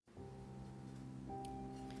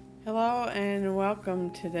Hello and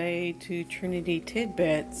welcome today to Trinity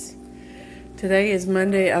Tidbits. Today is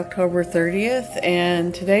Monday, October 30th,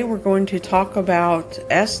 and today we're going to talk about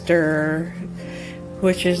Esther,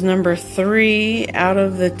 which is number 3 out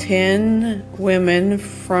of the 10 women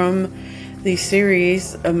from the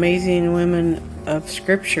series Amazing Women of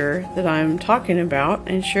Scripture that I'm talking about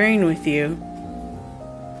and sharing with you.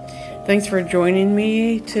 Thanks for joining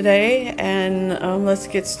me today, and let's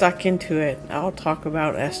get stuck into it. I'll talk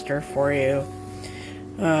about Esther for you.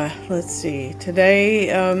 Let's see. Today,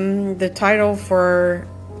 the title for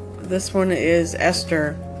this one is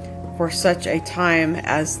Esther for Such a Time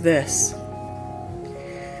as This.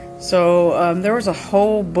 So there was a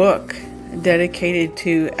whole book dedicated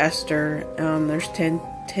to Esther. There's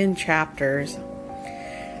 10 chapters.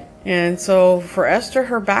 And so for Esther,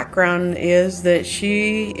 her background is that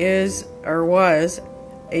she is or was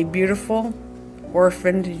a beautiful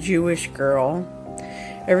orphaned Jewish girl.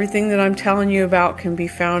 Everything that I'm telling you about can be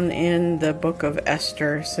found in the book of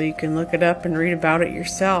Esther, so you can look it up and read about it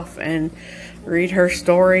yourself and read her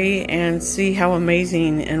story and see how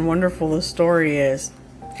amazing and wonderful the story is.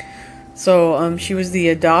 So she was the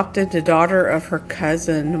adopted daughter of her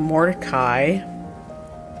cousin Mordecai.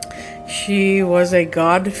 She was a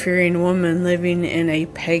God-fearing woman living in a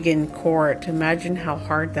pagan court. Imagine how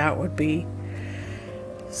hard that would be.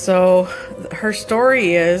 So her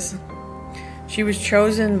story is she was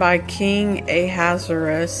chosen by King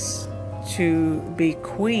Ahasuerus to be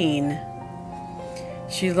queen.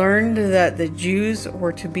 She learned that the Jews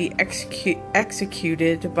were to be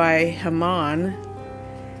executed by Haman.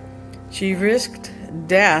 She risked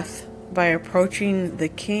death by approaching the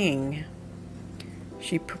king.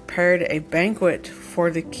 She prepared a banquet for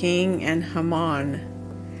the king and Haman.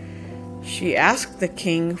 She asked the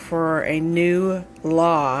king for a new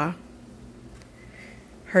law.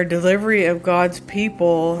 Her delivery of God's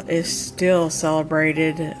people is still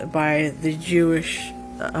celebrated by the Jewish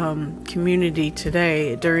community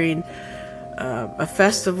today during a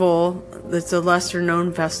festival that's a lesser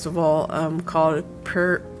known festival called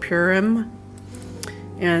Purim.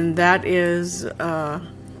 And that is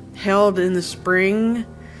held in the spring,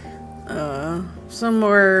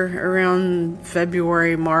 somewhere around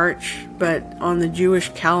February, March, but on the Jewish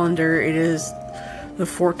calendar it is the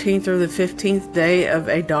 14th or the 15th day of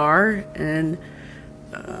Adar, and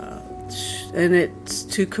it's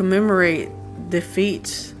to commemorate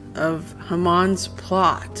defeat of Haman's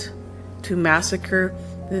plot to massacre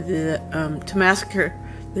the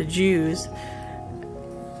Jews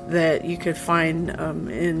that you could find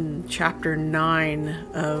in chapter 9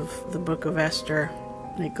 of the book of Esther.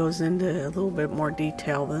 It goes into a little bit more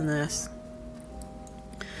detail than this.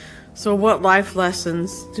 So what life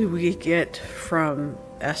lessons do we get from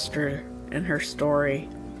Esther and her story?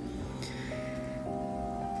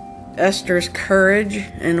 Esther's courage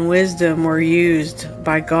and wisdom were used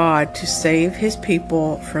by God to save his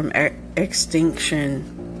people from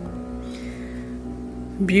extinction.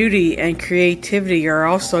 Beauty and creativity are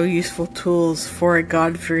also useful tools for a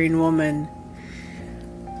God-fearing woman.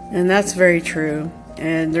 And that's very true.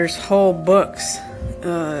 And there's whole books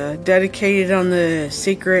dedicated on the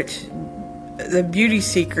beauty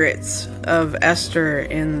secrets of Esther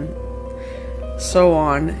and so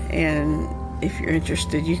on. And if you're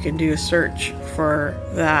interested, you can do a search for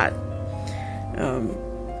that.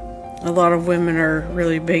 A lot of women are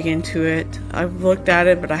really big into it. I've looked at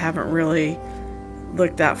it, but I haven't really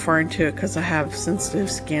look that far into it because I have sensitive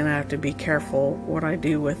skin. I have to be careful what I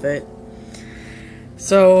do with it.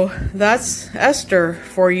 So that's Esther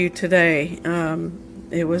for you today.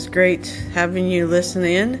 It was great having you listen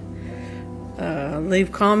in.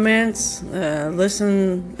 Leave comments,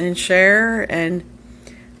 listen and share, and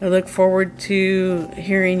I look forward to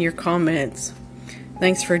hearing your comments.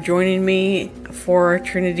 Thanks for joining me for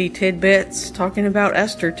Trinity Tidbits talking about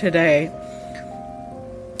Esther today.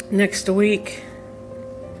 Next week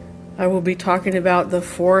I will be talking about the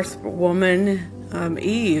fourth woman,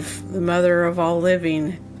 Eve, the mother of all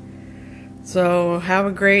living. So have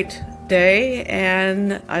a great day,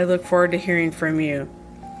 and I look forward to hearing from you.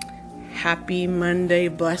 Happy Monday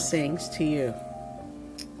blessings to you.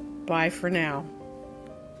 Bye for now.